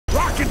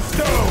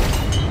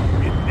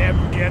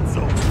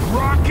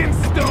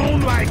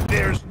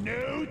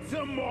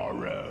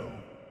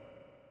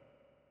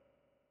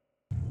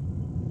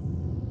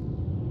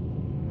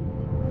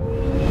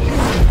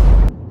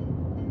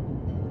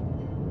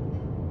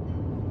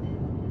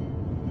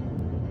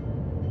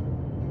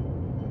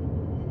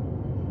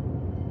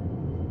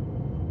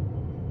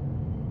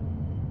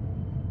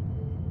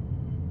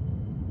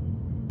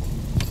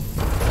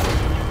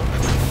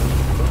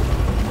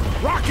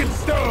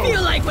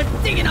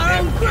digging our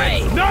own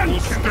grave! None can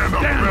stand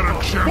a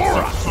better chance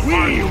of survival.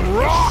 We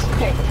rock!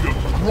 Stop your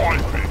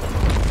griping!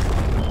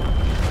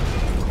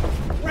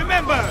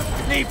 Remember,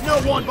 leave no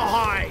one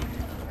behind!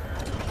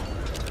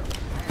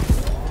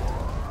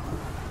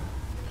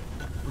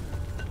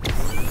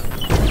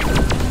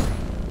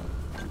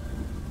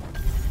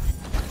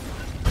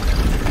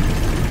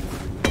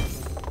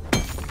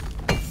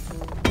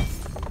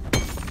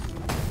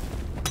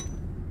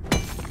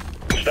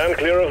 Stand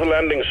clear of the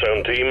landing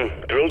zone, team.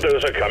 Drill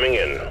dozer coming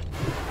in.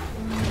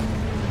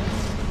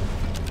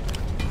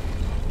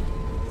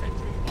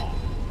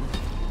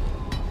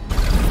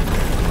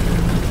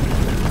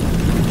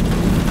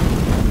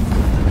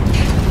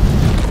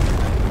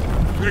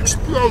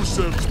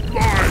 Explosives,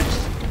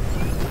 nice!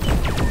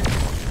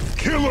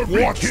 Killer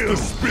be Watch killed.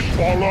 The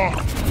spitballer!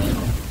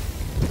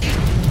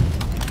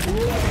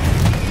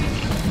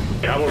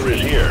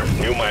 Cavalry's here.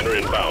 New miner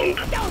inbound.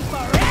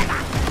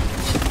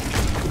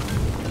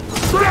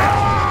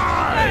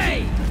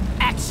 Hey!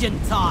 Action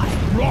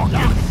time! Rock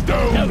and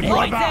stone, Load it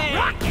brother!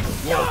 right there.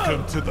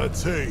 Welcome to the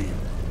team.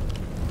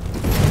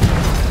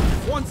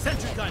 One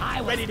sentry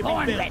gun ready to be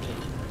born filled. ready.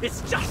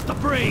 It's just a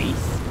breeze!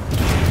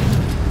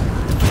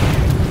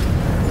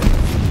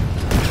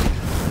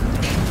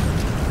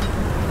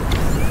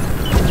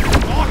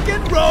 Rock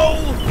and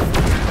roll!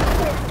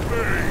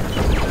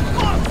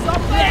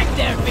 Let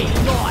there be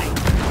light!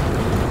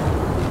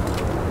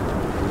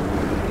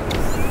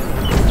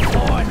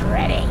 Born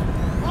ready!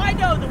 I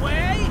know the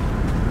way!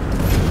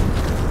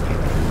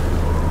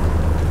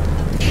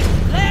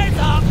 Flares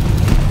up!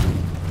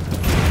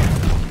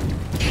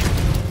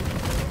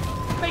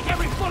 Make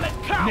every bullet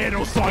count!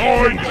 Needle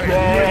sight!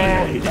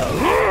 Yeah!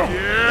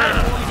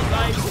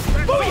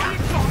 Booyah!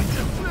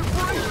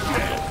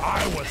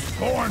 I was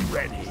born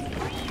ready.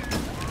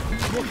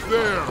 Look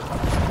there.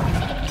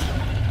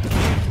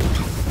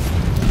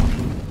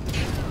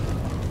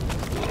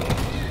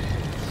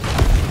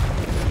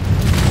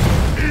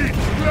 Eat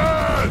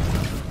blood!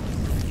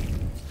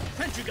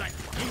 Sentry gun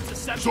needs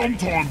assembly.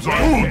 Sometimes I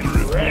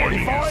wonder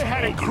if I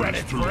had a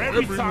credit for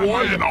every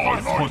way and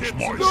I'll punch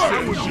myself.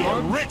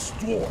 A rich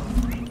dwarf.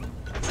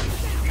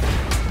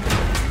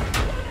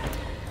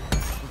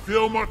 I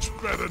feel much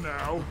better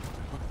now.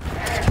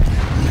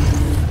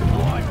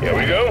 Here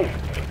we go.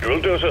 Drill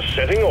dozer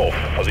setting off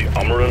for the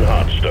Umaran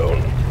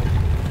Heartstone.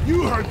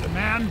 You heard the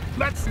man.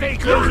 Let's stay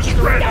close. There's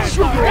red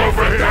sugar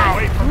over here.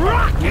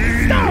 Rock and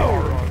We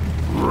stone! are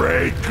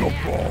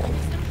unbreakable.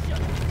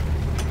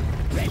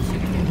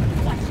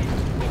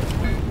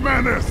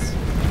 Menace!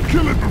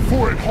 Kill it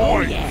before it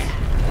hides!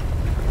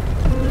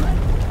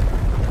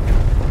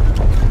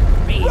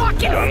 Rock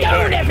and Guns stone,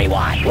 out.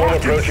 everyone! Swarm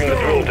approaching the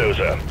drill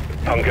dozer.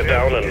 Hunker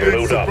down and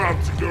It's load up.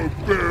 about to go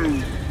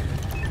boom!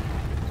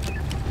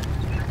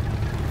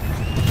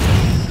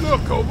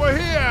 Look over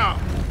here!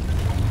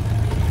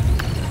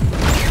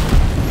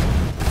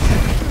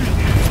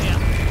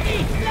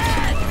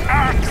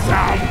 Axe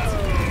out!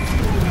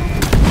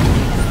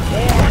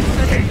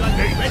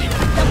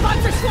 The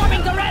bugs are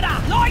swarming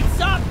Goretta! Lights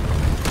up!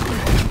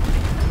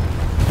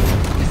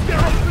 Is there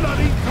a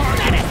bloody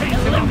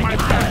conversation on my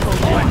back?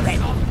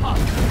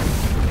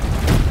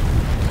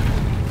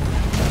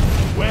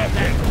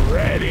 Weapon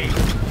ready!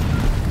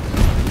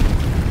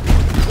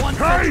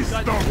 Taste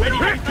the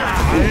picker! I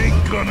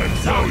ain't gonna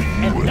tell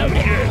you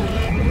again!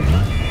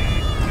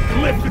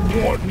 Clifford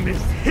Warden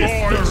is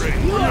history!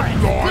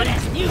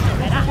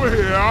 Over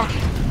here!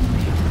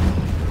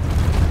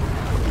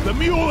 The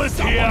mule is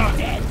here!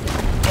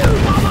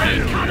 Mama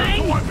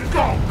incoming!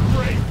 Go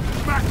great!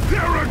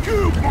 Bacteria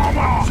goo,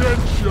 mama!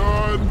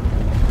 Attention!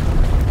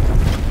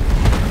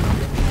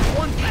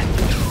 One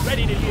platform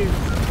ready to use.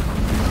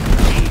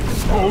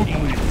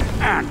 Totally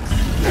axe!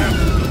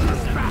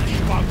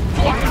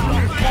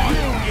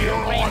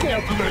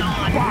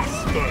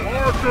 Bastard!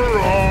 Marker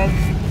off!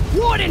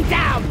 Warden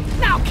down!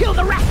 Now kill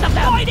the rest of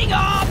them! Lighting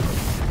up!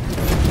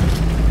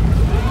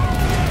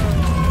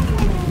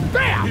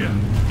 There! Here,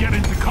 get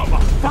into cover!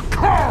 For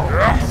Carl!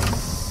 Yes!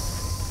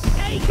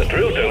 The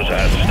drill dozer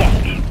has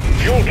stopped.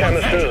 Fuel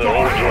canisters are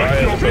all dry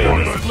as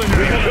bins.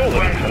 Refill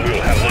them and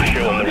we'll have the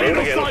show on the road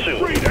again soon.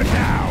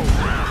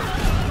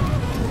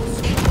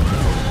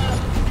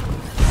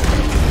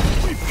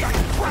 We've got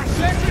fresh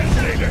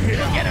data here!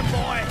 Get him,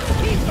 boy!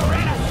 Keep the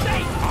Goretta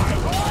safe!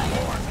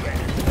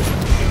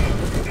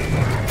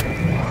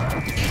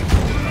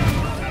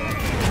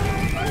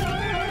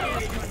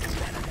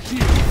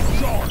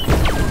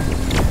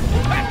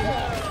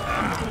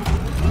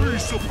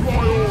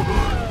 Resupply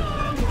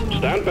order!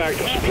 Stand back,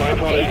 supply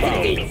pod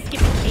inbound.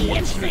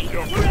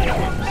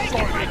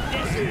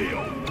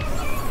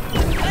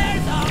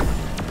 Flares up!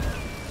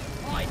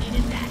 I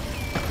needed that.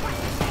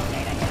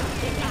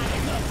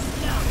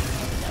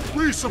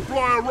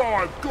 Resupply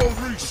arrived! Go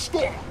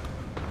restock!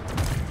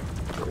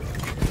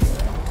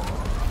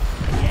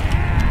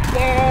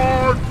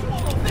 Guard!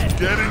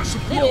 Getting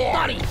Little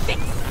body supply!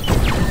 fix!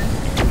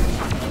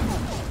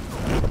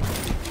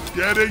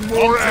 Getting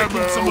more I'm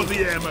taking ammo! some of the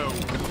ammo.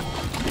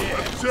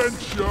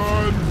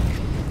 Attention!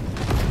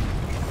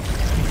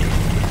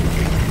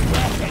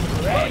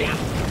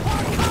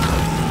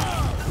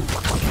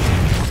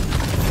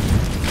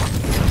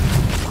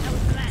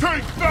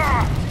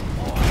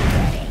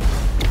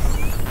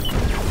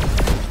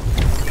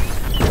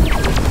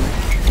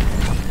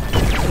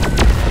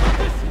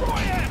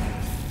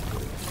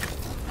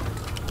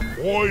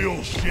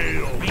 Oil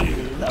shield.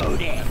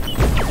 Reloaded.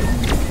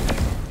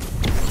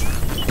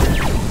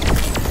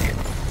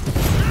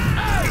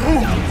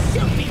 Don't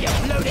shoot me, you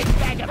bloated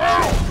bag of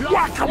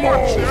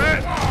Whack-a-mole!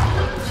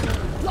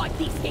 Like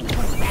these things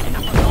weren't bad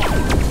enough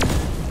alone.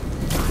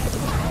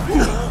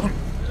 Oh,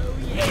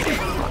 yeah, you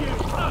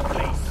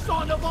ugly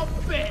son of a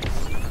bitch!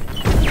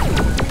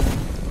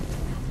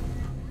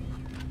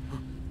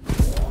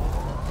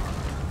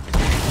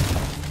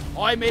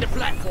 I made a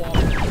platform.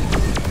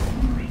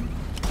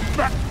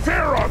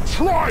 Bacteria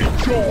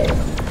Trijaw!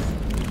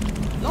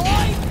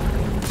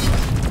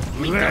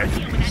 Leg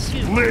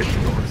split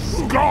your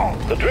skull!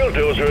 The drill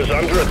dozer is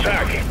under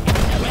attack.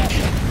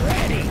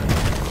 Ready.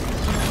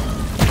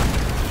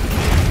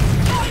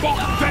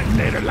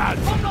 Detonator,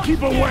 lads!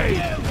 Keep away!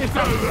 It's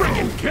a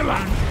freaking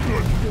killer!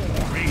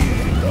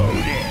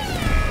 Reloaded!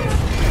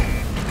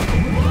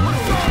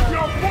 Reserve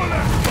your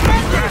bullets!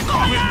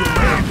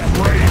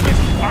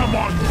 I'm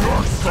on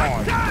your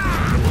side!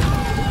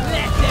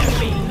 Let there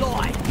be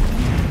light.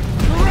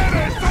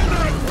 Greta is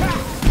under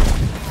attack!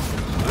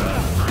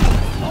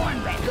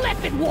 Cornbread, clip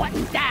it,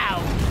 Wharton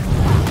down.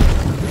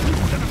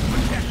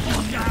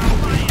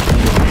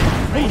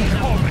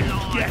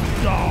 Get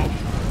down!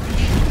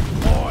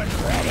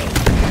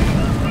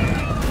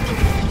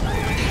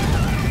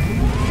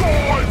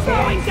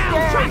 Slowing down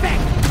traffic.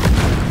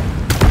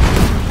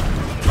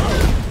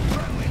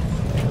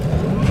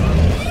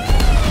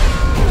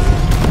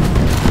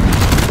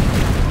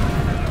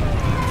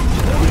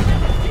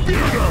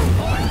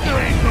 There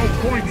ain't no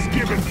points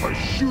given for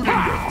shooting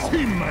your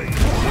teammates!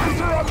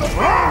 They're on the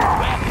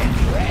Weapons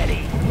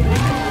ready.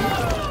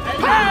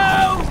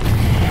 Ho!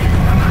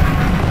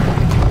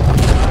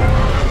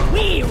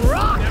 We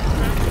rock!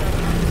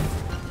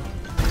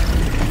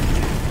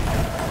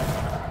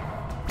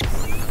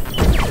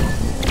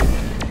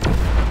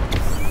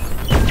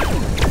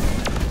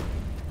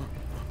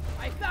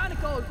 I found a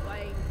gold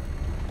plane.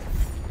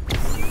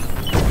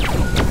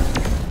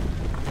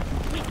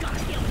 We gotta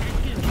kill that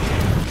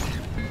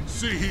dude.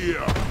 See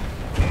here!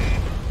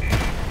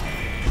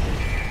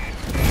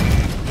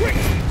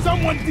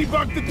 Someone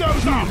debug the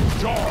dozer!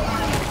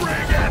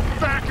 Bring it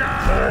back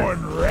on! Born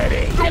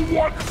ready! You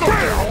want the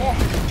bill?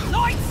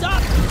 Lights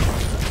up!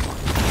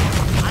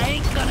 I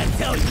ain't gonna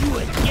tell you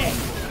again.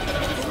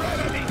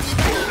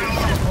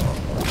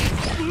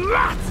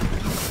 Lot!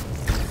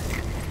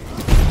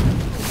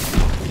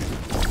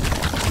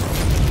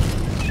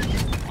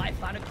 I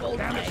found a gold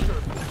plane.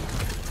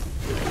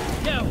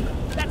 No,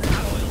 that's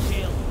not oil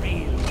shield.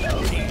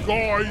 Reloaded.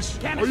 Guys,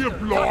 are you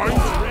blind?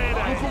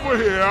 Look over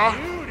here!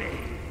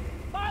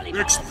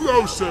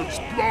 Explosives,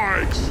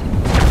 spikes!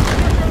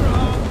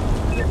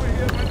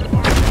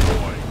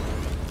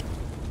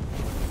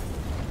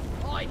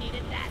 I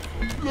needed that.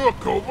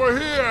 Look over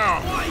here!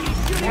 I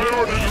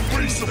ordered a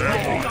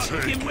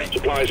resupply.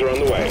 Supplies are on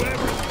the way.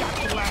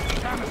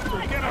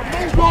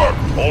 Look!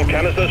 All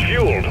canisters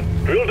fueled.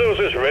 Drill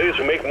dozers ready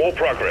to make more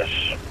progress.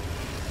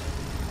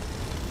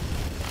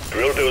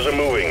 Drill dozer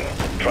moving.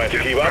 Try to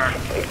keep up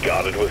and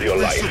guard it with your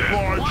life.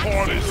 Resupply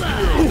pod is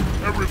here!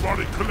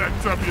 Everybody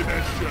collect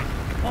ammunition!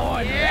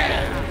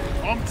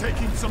 I'm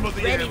taking some of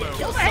the Ready to ammo.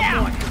 kill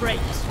some more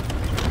crates.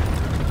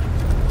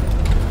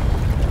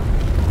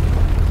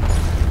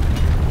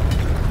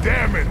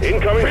 Damn it!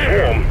 Incoming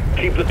swarm.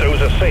 Keep the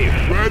dozer safe.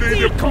 Ready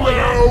to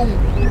blow!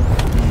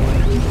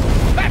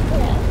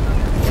 Backball!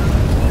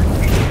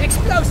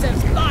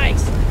 Explosives,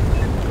 spikes!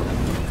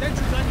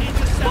 Central gun needs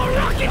a cell.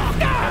 Rocket,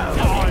 go!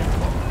 Time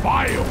for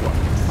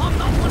fireworks! I'm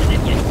not one of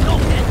them you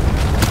knobhead.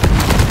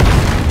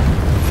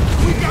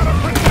 We gotta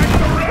protect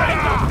the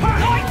radar!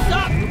 Lights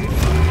up!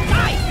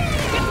 Guys,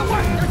 get to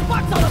work! There's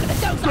bugs all over the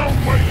dozer! Don't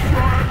waste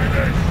your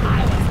ammunition!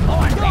 I was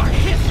born for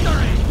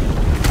history!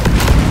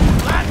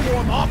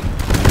 Platform up.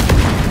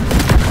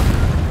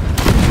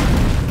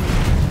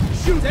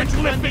 Shoot the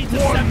clipping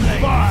one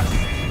first!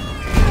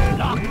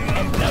 Locked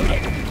and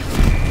loaded.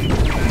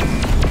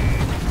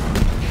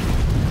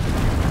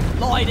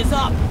 Light is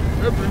up.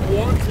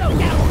 Everyone, Slow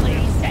down,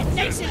 please.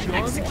 Detonation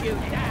execute.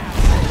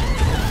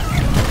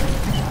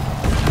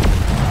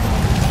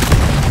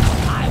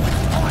 I was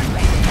born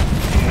ready.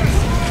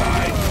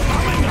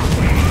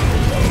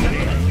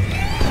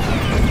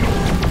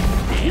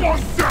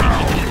 one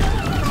down!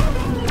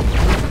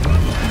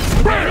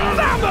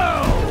 Bam!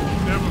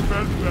 Never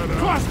felt better.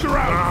 Cluster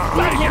out!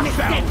 Let Bang him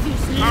yourself! extend too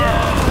slow.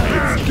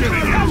 It's getting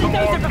Round the into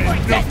dozer our before it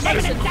nooks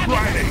detonates and and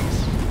crannies!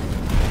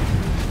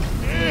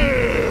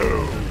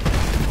 Ew!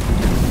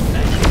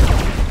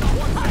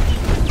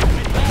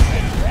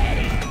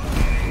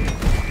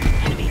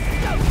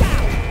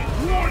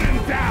 Warden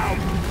down!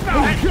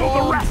 Now kill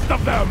the rest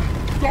of them!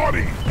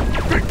 Dottie,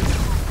 fix!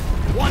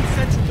 One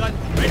central gun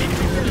ready to be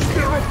Is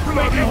there a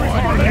bloody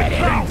retarded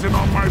fountain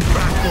on my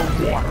back for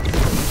water?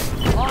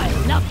 I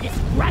love this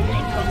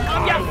rattling hook.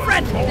 I'm I your was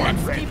friend. born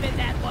Let's ready. keep it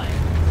that way.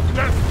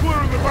 Let's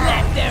clear them out!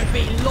 Let there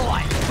be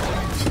light.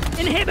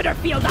 Inhibitor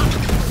field up.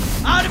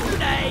 Out of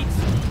grenades.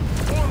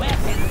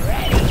 Weapon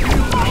ready.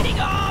 Lighting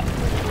up.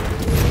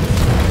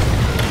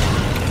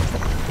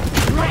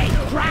 Great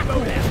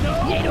crackle.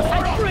 NATO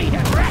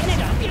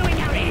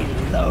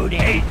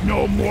Ain't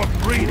no more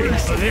breeding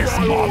for this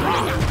mother.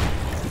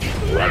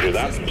 Roger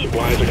that.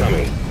 Supplies are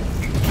coming.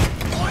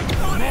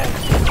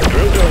 The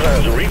drill dozer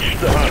has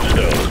reached the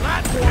heartstone.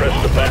 Press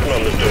the button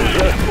on the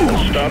dozer and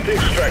start the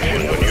extraction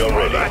when you're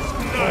ready.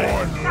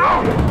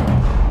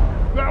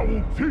 That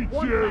will teach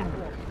you.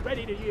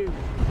 Ready to use.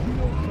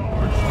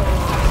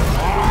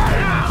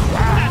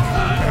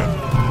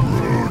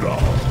 Brutal.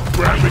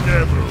 Grabbing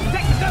ammo.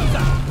 Take the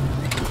dozer!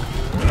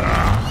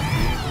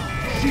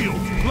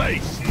 Shields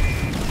placed.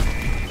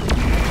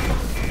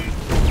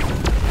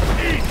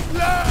 Eat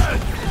blood.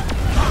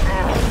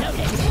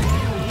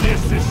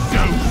 This is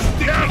so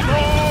sticky.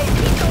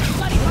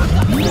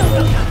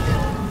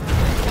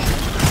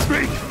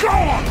 Be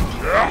gone.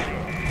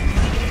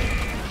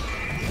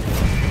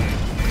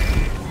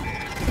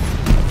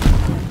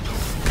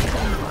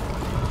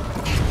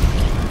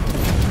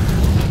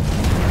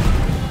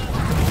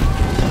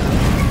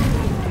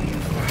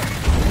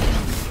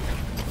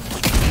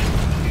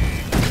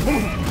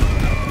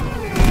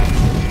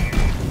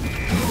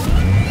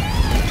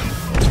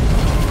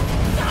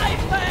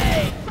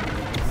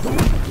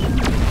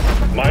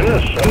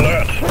 Miners,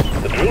 alert!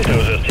 The drill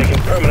dozer is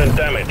taking permanent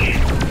damage.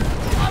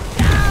 I'm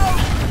down!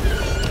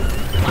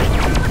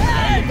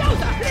 Hey,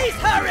 dozer, please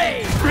hurry!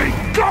 Be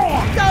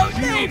gone. Don't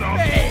leave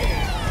me!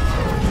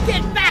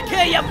 Get back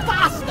here, you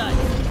bastard!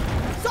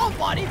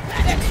 Somebody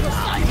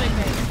exercising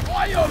me! I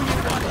owe you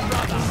one,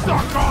 brother!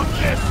 Suck on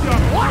this, you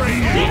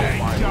greedy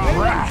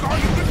rat.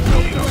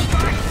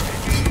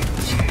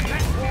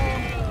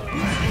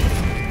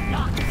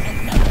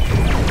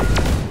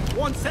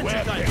 One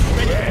sensor dome.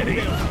 Ready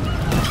to build.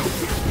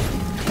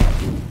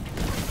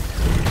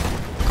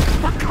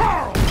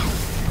 Carl!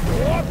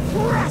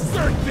 Press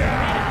her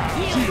down!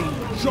 Shield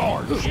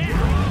charged!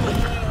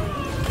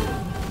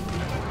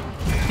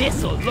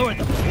 This'll lure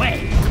them away!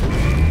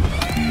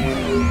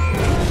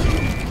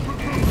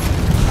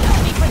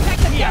 Be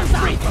protected, yeah,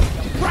 free from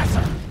the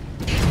oppressor!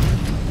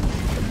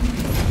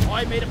 I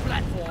made a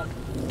platform.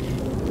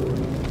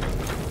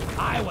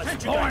 I was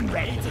born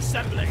ready to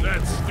assembly.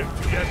 Let's stick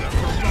together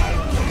for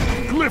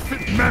now.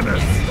 Glyphic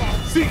menace!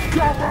 Seek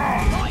cover!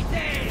 Right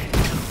there!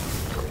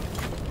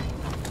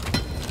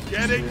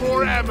 Getting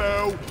more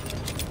ammo!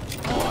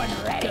 Born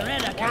ready.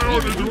 I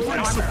ordered a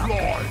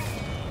resupply!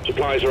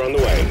 Supplies are on the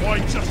way. I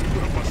just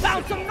put up a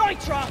Found some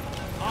nitra!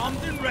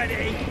 Armed and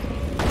ready!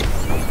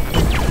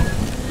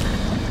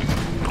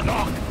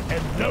 lock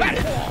and load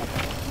it!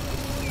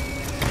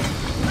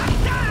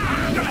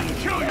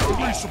 Kill your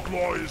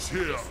resupply is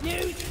here!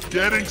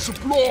 Getting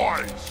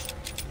supplies!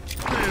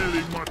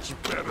 Really much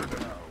better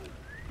now.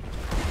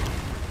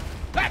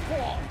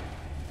 Platform!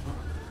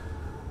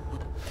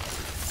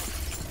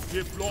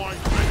 Get blind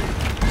ready.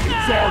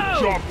 It's our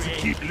job to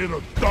keep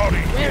little Dottie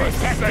Where is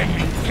that and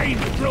maintain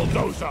the drill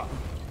dozer.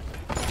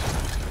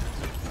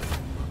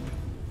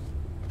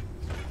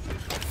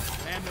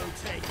 Ammo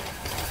taken.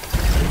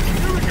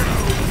 Here we go.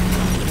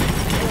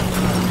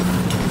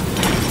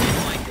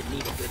 I could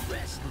need a good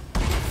rest.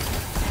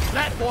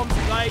 Platforms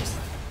placed.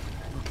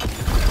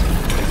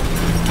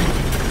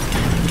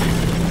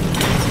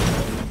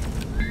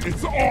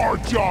 It's our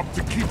job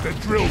to keep the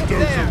drill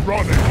dozer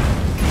running.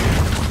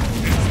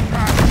 It's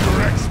past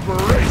your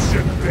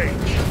expiration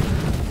date.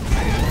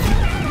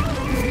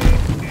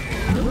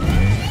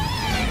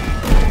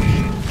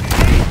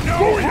 Ain't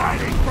no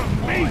hiding from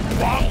me,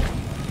 Buck!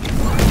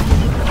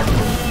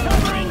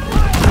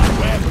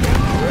 Weapon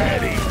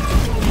ready!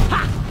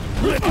 Ha!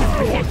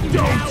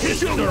 Don't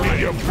shoot me,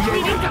 you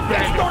bloated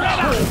bag of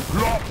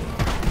plop!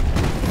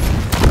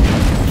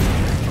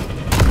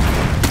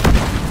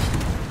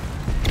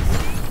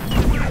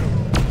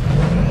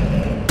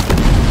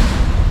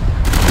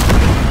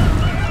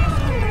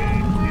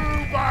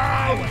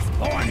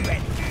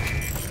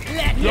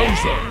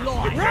 Dozer,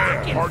 prepare,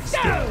 hard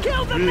still.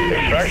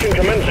 Extraction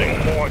commencing.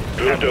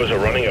 Drill dozer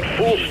running at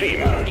full steam.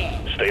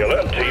 Stay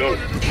alert, team.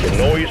 The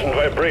noise and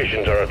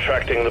vibrations are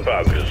attracting the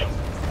bugs.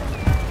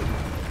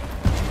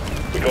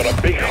 We got a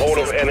big horde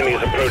of enemies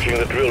approaching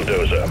the drill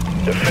dozer.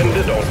 Defend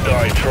it or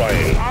die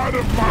trying. Out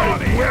of my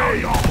way,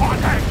 you hot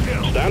hand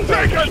kill! Stand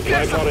back,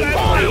 supply con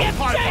inbound.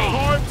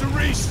 Time to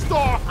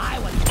restock!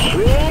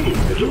 Swarm,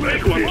 it's a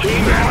big one,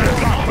 team.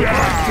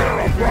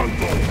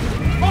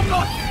 I'm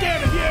not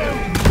scared of you!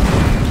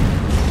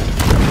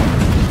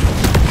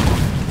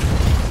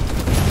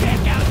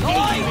 Check out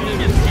these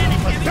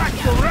independent Attack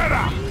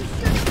Beretta!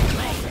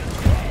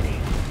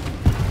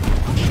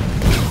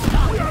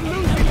 We are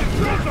losing the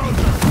drill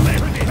dozer!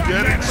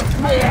 Get it,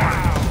 supply!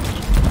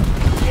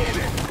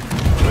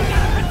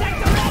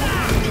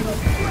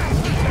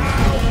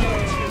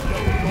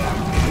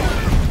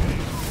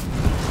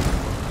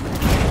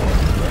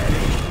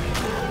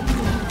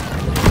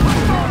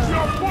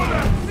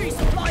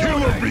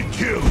 Killer be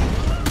killed!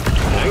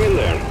 Hang in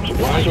there.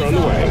 Supplies are on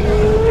the way.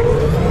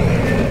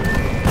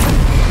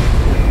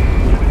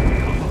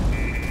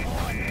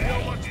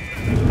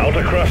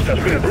 Outer crust has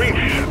been breached.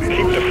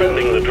 Keep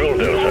defending the drill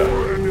dozer.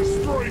 And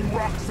destroying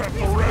rocks at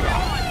Beretta!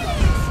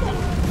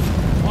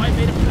 I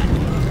made a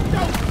platform.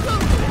 Don't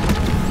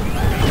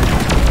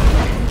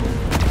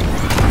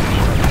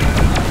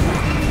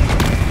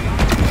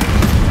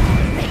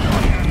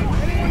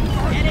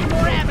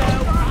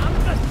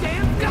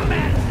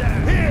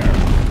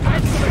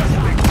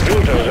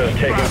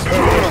taking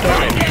permanent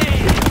damage.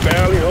 It's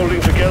barely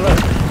holding together.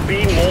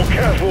 Be more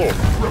careful.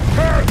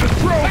 Repair the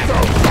drill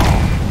dozer!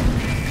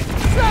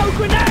 Throw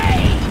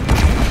grenade!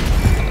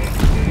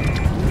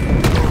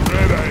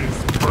 Beretta is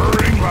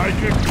purring like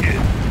a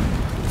kid.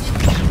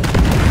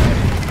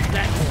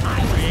 That's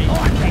highway.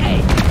 Okay,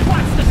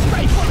 watch the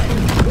stray bullet.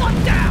 One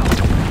down.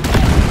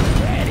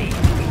 Ready.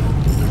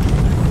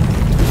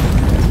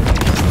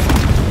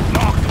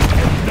 Lock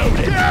and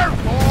loaded.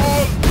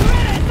 Careful!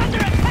 Beretta's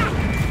under attack.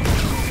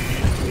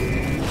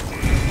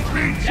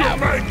 Beat your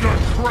maker,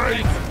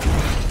 Craig!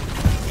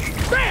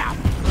 Bam!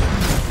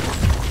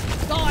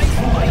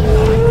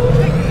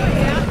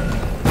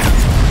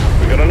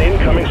 We got an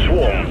incoming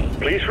swarm.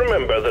 Please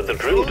remember that the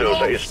drill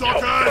dozer is top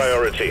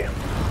priority.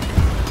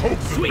 Hope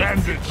the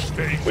bandage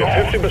stays We're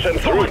on. 50%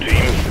 through,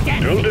 team.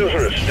 Drill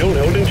dozer is still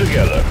holding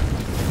together.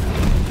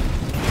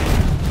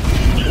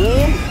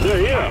 Swarm, they're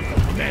here.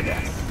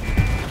 Menace.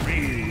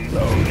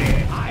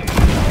 Reloading.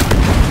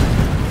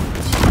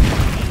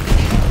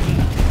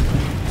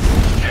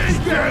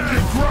 Stand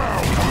your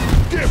ground!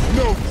 Give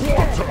no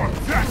quarter!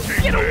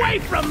 Attacking Get me. away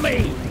from me!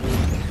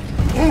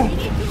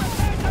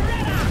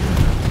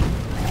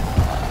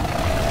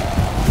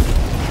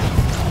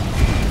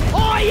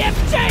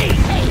 IFG!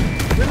 Hey,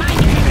 remind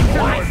me to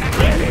twice.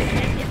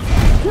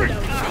 Quick!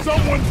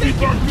 Someone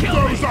debug the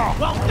dozer!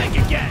 Well, think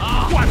again.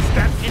 What's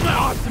that? It's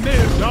hard to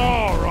move.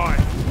 All right.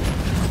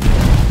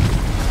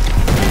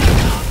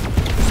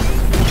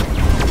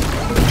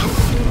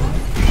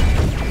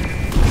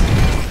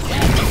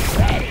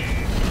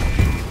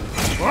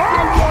 I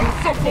want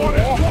somebody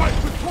right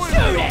between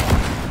Shoot you! it!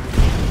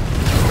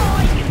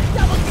 Boy, you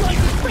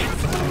double-jointed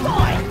freaks!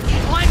 Boy!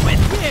 I'm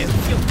with you,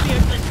 you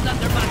beardless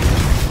thunderbutt!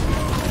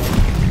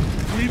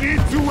 We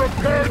need to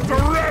repair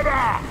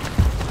Beretta!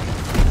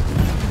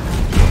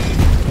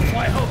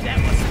 I hope that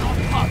wasn't on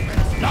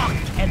purpose.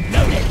 Locked and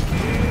loaded.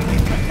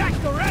 Attack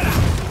Beretta!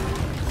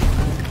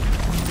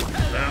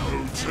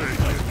 That'll take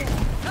it.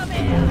 Come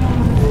here!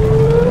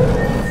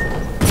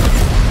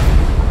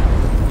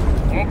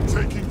 I'm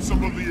taking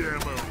some of the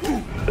ammo.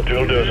 The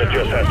drill dozer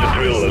just has to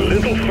drill a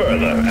little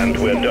further, and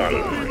we're done.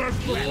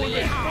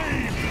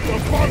 The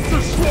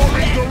monster's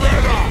swarming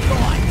Beretta!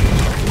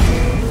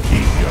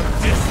 Keep your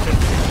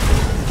distance.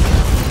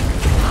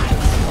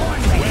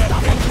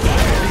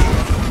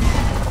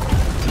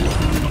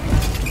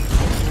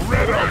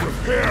 Beretta,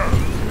 repair!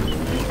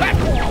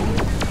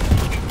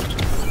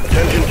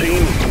 Attention,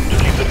 team. To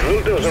keep the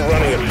drill dozer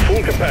running at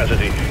full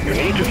capacity, you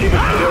need to keep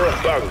it clear of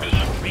bugs.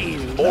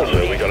 Also,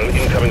 we got an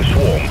incoming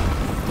swarm.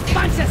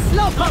 Bunch of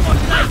slowpoke on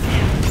life!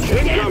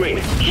 Incoming!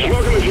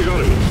 Smoke him if you got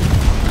him.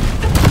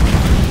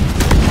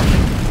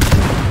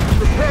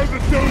 Repair the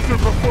dozer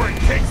before it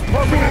takes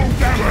permanent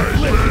damage!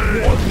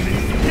 Living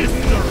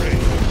history!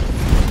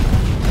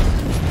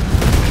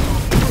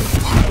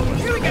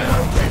 Here we go!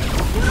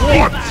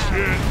 Watch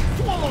it!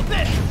 Swallow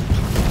this!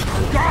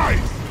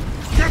 Guys!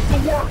 Get to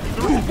work!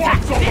 There's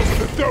bots all over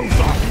the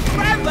dozer!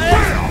 Friendly!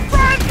 Bam!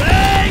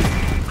 Friendly!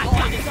 I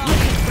got this on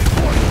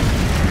report.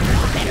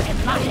 Better than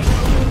mine.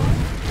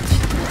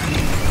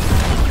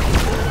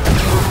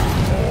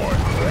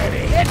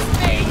 It's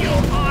me, you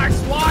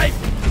arsewife!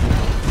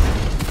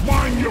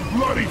 Mind your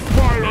bloody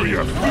fire,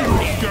 your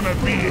fuel's gonna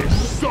be a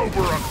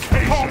sober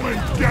occasion! Come and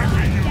get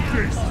me, you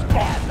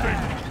disgusting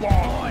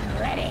bomb!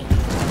 Ready?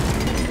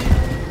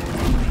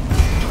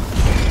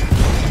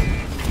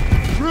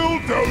 Drill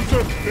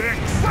dozer fix!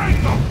 Take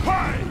the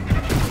pay!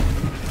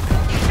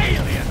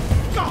 Alien!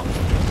 Go!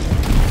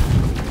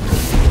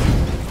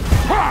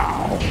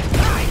 Pow!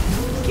 Nice!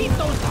 Keep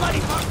those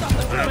bloody bugs off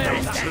the That'll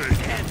perimeter!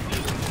 take it.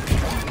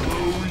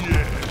 Oh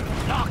yeah!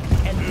 Locked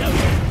and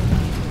loaded!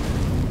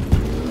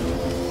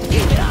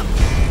 Keep it up!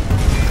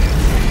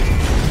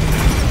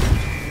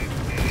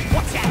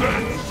 What's that?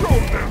 Let's show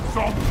them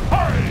some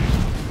pay!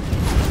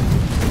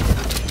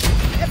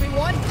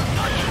 Everyone!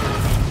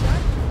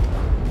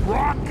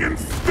 Rock and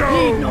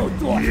stone! No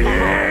door.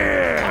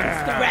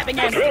 Yeah! Grabbing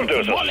The drill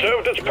dozer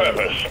served its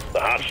purpose. The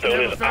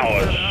Hearthstone is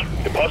ours.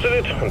 Deposit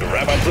it and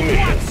wrap up the mission.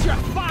 Watch your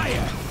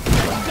fire!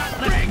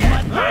 Bring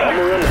it!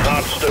 Bomber and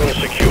Hearthstone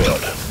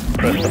secured.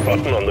 Press the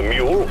button on the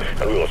mule,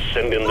 and we will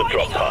send in the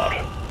drop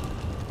pod.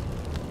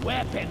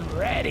 Weapon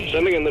ready!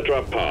 Sending in the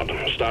drop pod.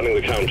 Starting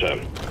the counter.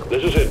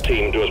 This is it,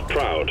 team. Do us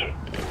proud.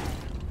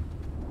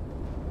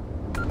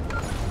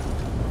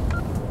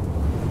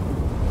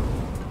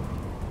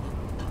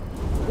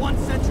 One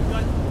sentry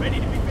gun ready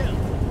to be built.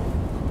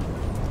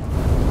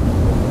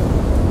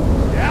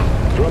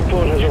 Drop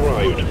pod has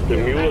arrived. The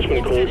mule has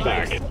been called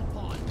back.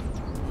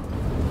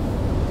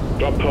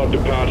 Drop pod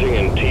departing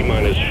in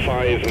T-minus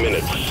 5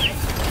 minutes.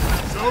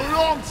 So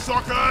long,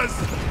 suckers!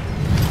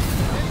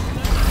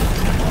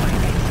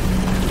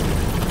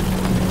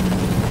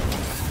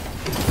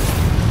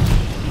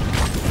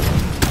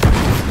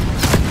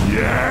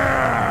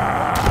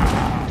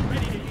 Yeah!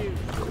 Ready to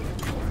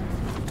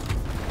use.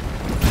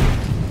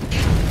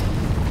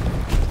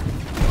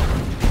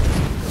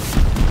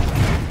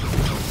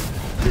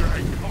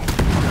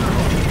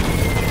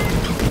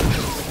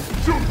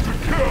 Shoot to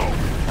kill!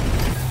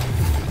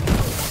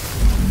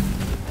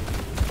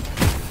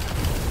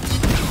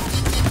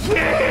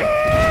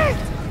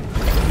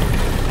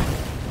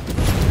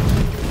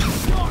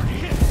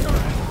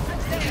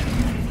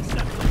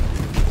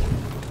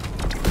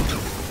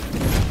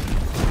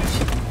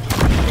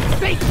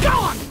 Be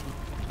gone!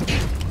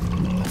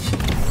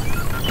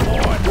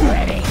 I'm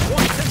ready.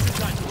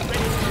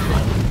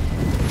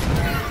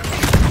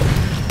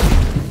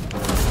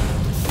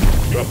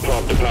 Drop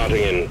pod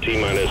departing in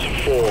T-minus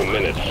 4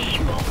 minutes.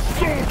 Stop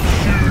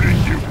shooting,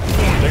 you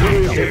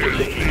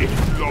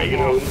Make it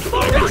home to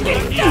the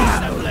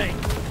Assembly!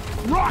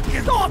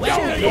 Rocket! Stop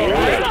shooting!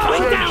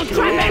 Slow down,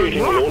 traffic!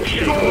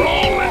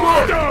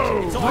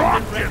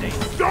 Rocket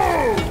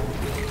stove!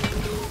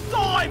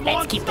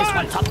 Let's keep this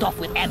one topped off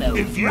with ammo.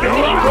 If you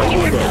don't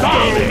go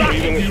inside,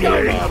 you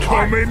ain't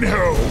coming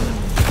home.